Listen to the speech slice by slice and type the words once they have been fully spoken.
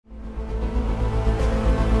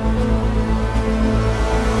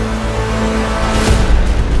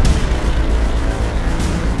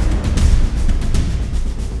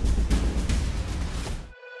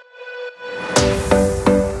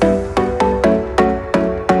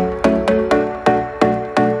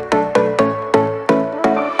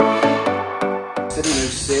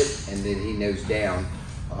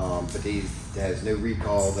that has no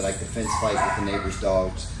recall, that like to fence fight with the neighbor's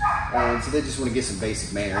dogs. So they just want to get some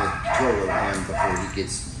basic manner and control over him before he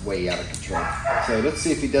gets way out of control. So let's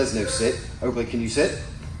see if he does know sit. Oakley, can you sit?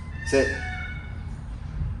 Sit.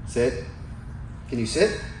 Sit. Can you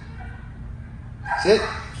sit? Sit.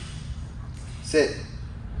 Sit.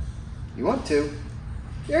 You want to?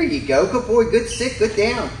 There you go. Good boy. Good sit. Good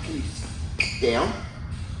down. Can you down?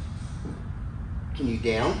 Can you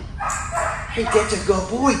down? Hey, that's a good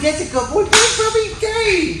boy. That's a good boy. Good puppy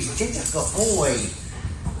Dave. That's a good boy.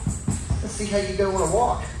 Let's see how you go on a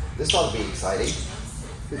walk. This ought to be exciting.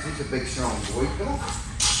 Because he's a big, strong boy. Come on.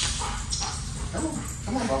 Come on.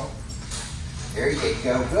 Come on, Bubba. There you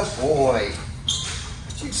go. Good boy.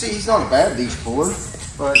 As you can see, he's not a bad leash puller,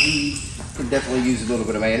 but he can definitely use a little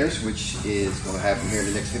bit of manners, which is going to happen here in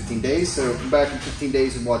the next 15 days. So come back in 15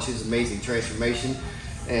 days and watch his amazing transformation.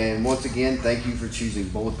 And once again, thank you for choosing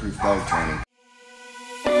Bulletproof Dog Training.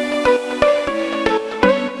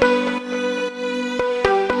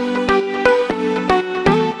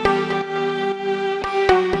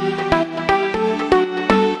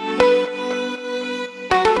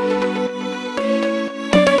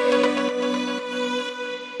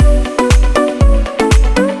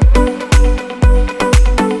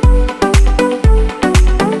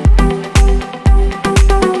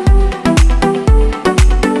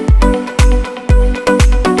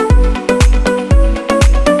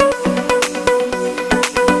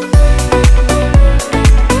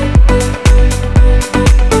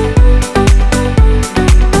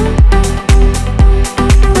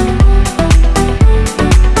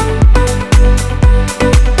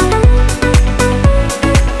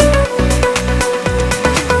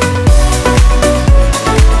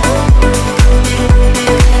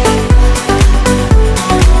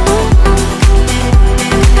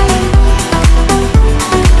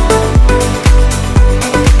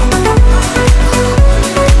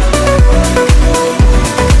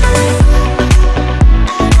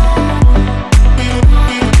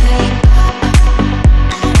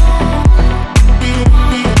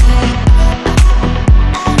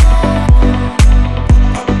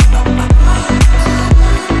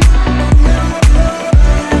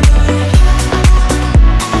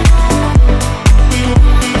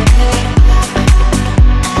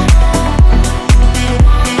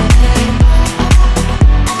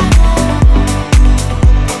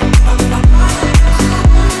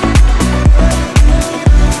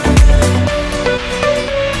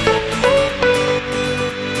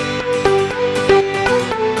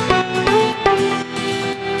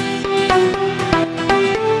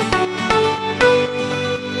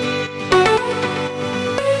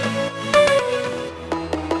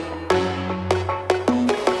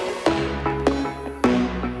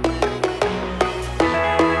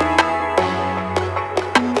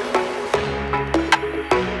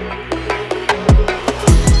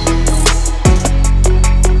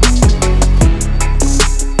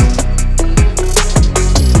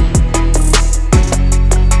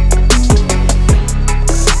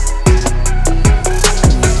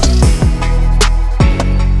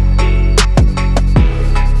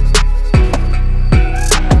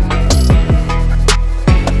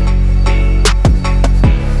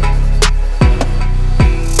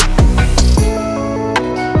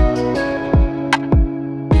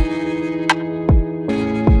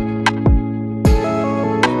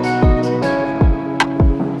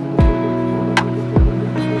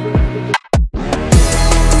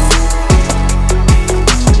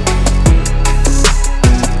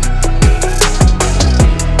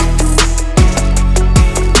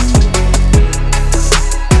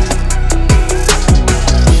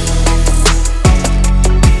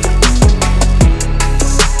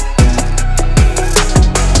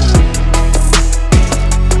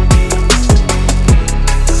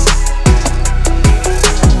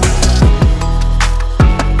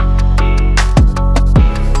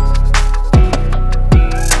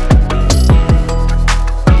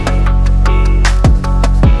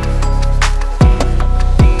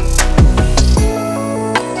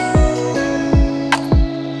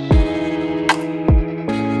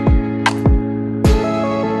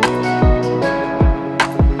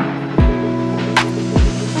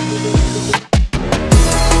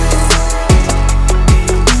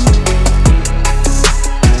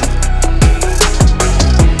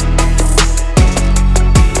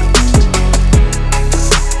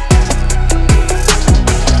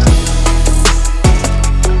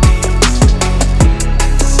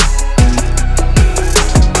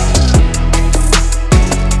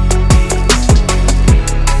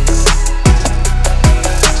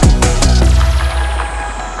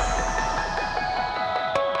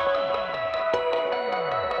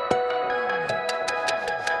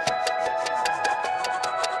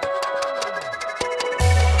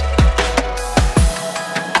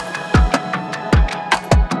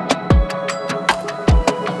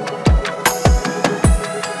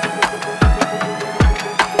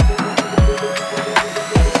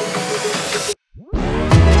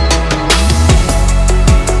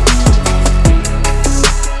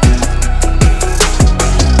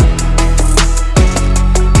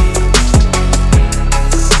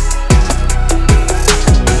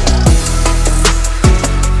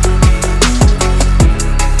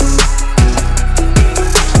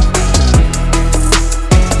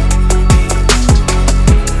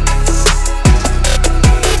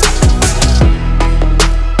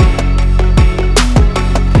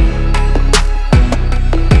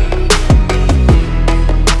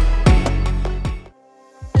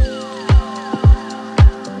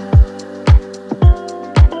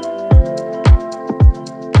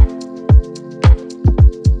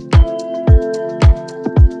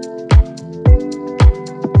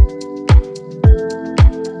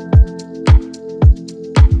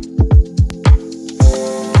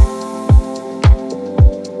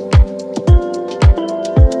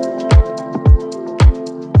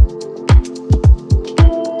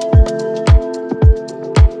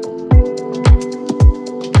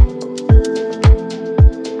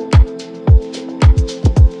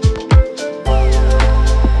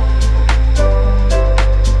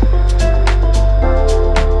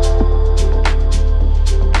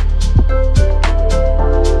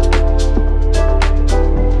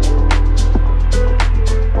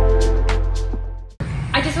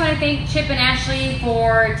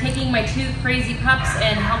 my 2 crazy pups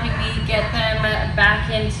and helping me get them back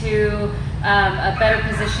into a better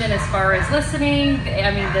position as far as listening. I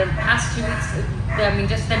mean, the past 2 weeks, I mean,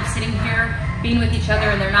 just them sitting here, being with each other,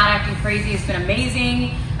 and they're not acting crazy has been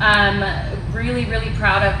amazing. Really, really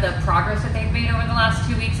proud of the progress that they've made over the last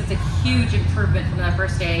 2 weeks. It's a huge improvement from the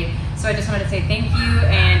first day. So I just wanted to say thank you,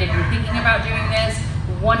 and if you're thinking about doing this,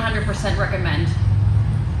 100% recommend.